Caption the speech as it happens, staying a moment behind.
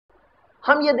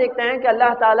ہم یہ دیکھتے ہیں کہ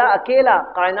اللہ تعالیٰ اکیلا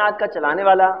کائنات کا چلانے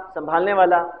والا، سنبھالنے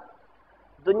والا،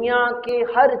 دنیا کے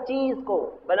ہر چیز کو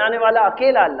بنانے والا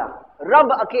اکیلا اللہ،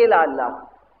 رب اکیلا اللہ۔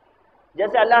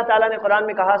 جیسے اللہ تعالیٰ نے قرآن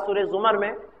میں کہا سورہ زمر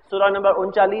میں، سورہ نمبر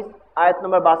 39 آیت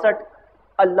نمبر 62،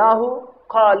 اللہ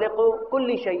خالق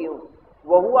کل شیء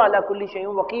وہو علی کل شیء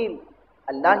وکیل،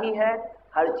 اللہ ہی ہے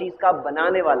ہر چیز کا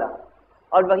بنانے والا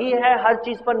اور وہی ہے ہر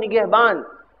چیز پر نگہبان۔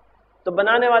 تو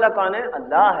بنانے والا کون ہے؟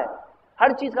 اللہ ہے۔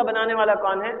 ہر چیز کا بنانے والا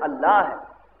کون ہے؟ اللہ ہے۔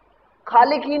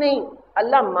 خالق ہی نہیں،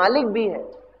 اللہ مالک بھی ہے۔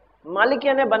 مالک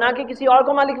یعنی بنا کے کسی اور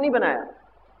کو مالک نہیں بنایا،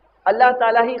 اللہ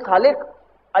تعالیٰ ہی خالق،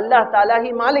 اللہ تعالیٰ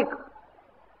ہی مالک۔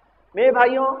 میرے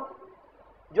بھائیوں،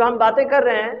 جو ہم باتیں کر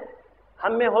رہے ہیں،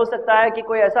 ہم میں ہو سکتا ہے کہ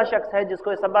کوئی ایسا شخص ہے جس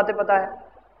کو یہ سب باتیں پتہ ہے۔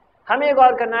 ہمیں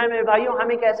غور کرنا ہے میرے بھائیوں، ہم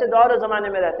ایک ایسے دور اور زمانے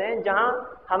میں رہتے ہیں جہاں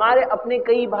ہمارے اپنے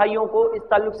کئی بھائیوں کو اس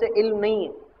تعلق سے علم نہیں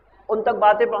ہے، ان تک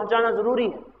باتیں پہنچانا ضروری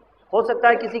ہے۔ ہو سکتا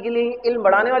ہے کسی کے لیے علم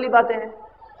بڑھانے والی باتیں ہیں،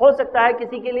 ہو سکتا ہے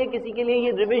کسی کے لیے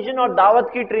یہ ریویژن اور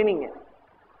دعوت کی ٹریننگ ہے،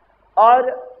 اور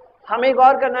ہمیں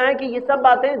غور کرنا ہے کہ یہ سب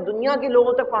باتیں دنیا کے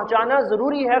لوگوں تک پہنچانا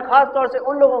ضروری ہے، خاص طور سے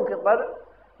ان لوگوں کے پر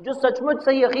جو سچ مچ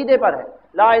صحیح عقیدے پر ہے،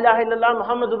 لا الہ الا اللہ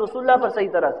محمد رسول اللہ پر صحیح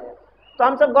طرح سے ہے۔ تو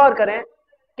ہم سب غور کریں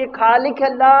کہ خالق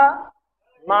اللہ،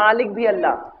 مالک بھی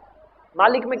اللہ۔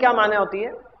 مالک میں کیا معنی ہوتی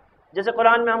ہے؟ جیسے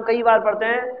قرآن میں ہم کئی بار پڑھتے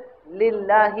ہیں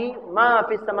للہ ما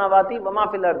فی السماوات وما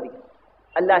فی الارض،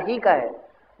 اللہ ہی کا ہے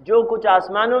جو کچھ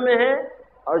آسمانوں میں ہے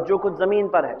اور جو کچھ زمین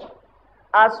پر ہے۔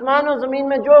 آسمان و زمین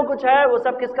میں جو کچھ ہے وہ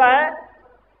سب کس کا ہے؟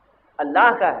 اللہ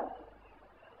کا ہے۔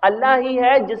 اللہ ہی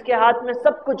ہے جس کے ہاتھ میں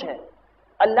سب کچھ ہے،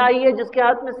 اللہ ہی ہے جس کے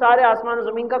ہاتھ میں سارے آسمان و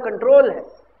زمین کا کنٹرول ہے۔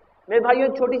 میرے بھائیوں،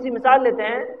 ایک چھوٹی سی مثال لیتے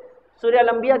ہیں، سورہ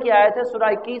الانبیاء کی آیت ہے، سورہ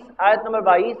 21 آیت نمبر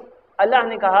 22۔ اللہ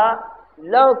نے کہا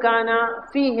لو کان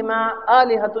فیہما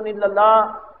آلہۃ الا اللہ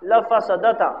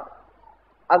لفسدتا،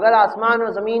 اگر آسمان و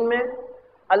زمین میں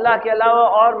اللہ کے علاوہ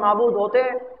اور معبود ہوتے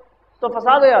تو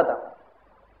فساد ہو جاتا،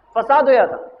 فساد ہو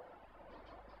جاتا۔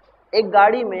 ایک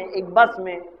گاڑی میں، ایک بس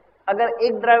میں اگر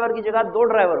ایک ڈرائیور کی جگہ 2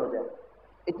 ڈرائیور ہو جائے،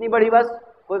 اتنی بڑی بس،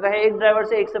 کوئی کہے ایک ڈرائیور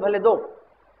سے ایک سے بھلے 2،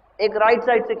 ایک رائٹ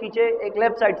سائڈ سے کھینچے ایک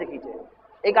لیفٹ سائڈ سے کھینچے،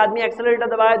 ایک آدمی ایکسلریٹر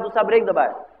دبائے دوسرا بریک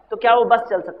دبائے، تو کیا وہ بس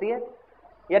چل سکتی ہے؟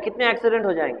 یا کتنے ایکسیڈنٹ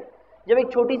ہو جائیں گے؟ جب ایک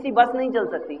چھوٹی سی بس نہیں چل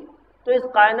سکتی تو اس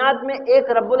کائنات میں ایک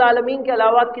رب العالمین کے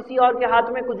علاوہ کسی اور کے ہاتھ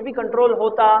میں کچھ بھی کنٹرول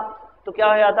ہوتا تو کیا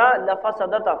ہو جاتا؟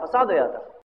 لفسدتا، فساد ہو جاتا۔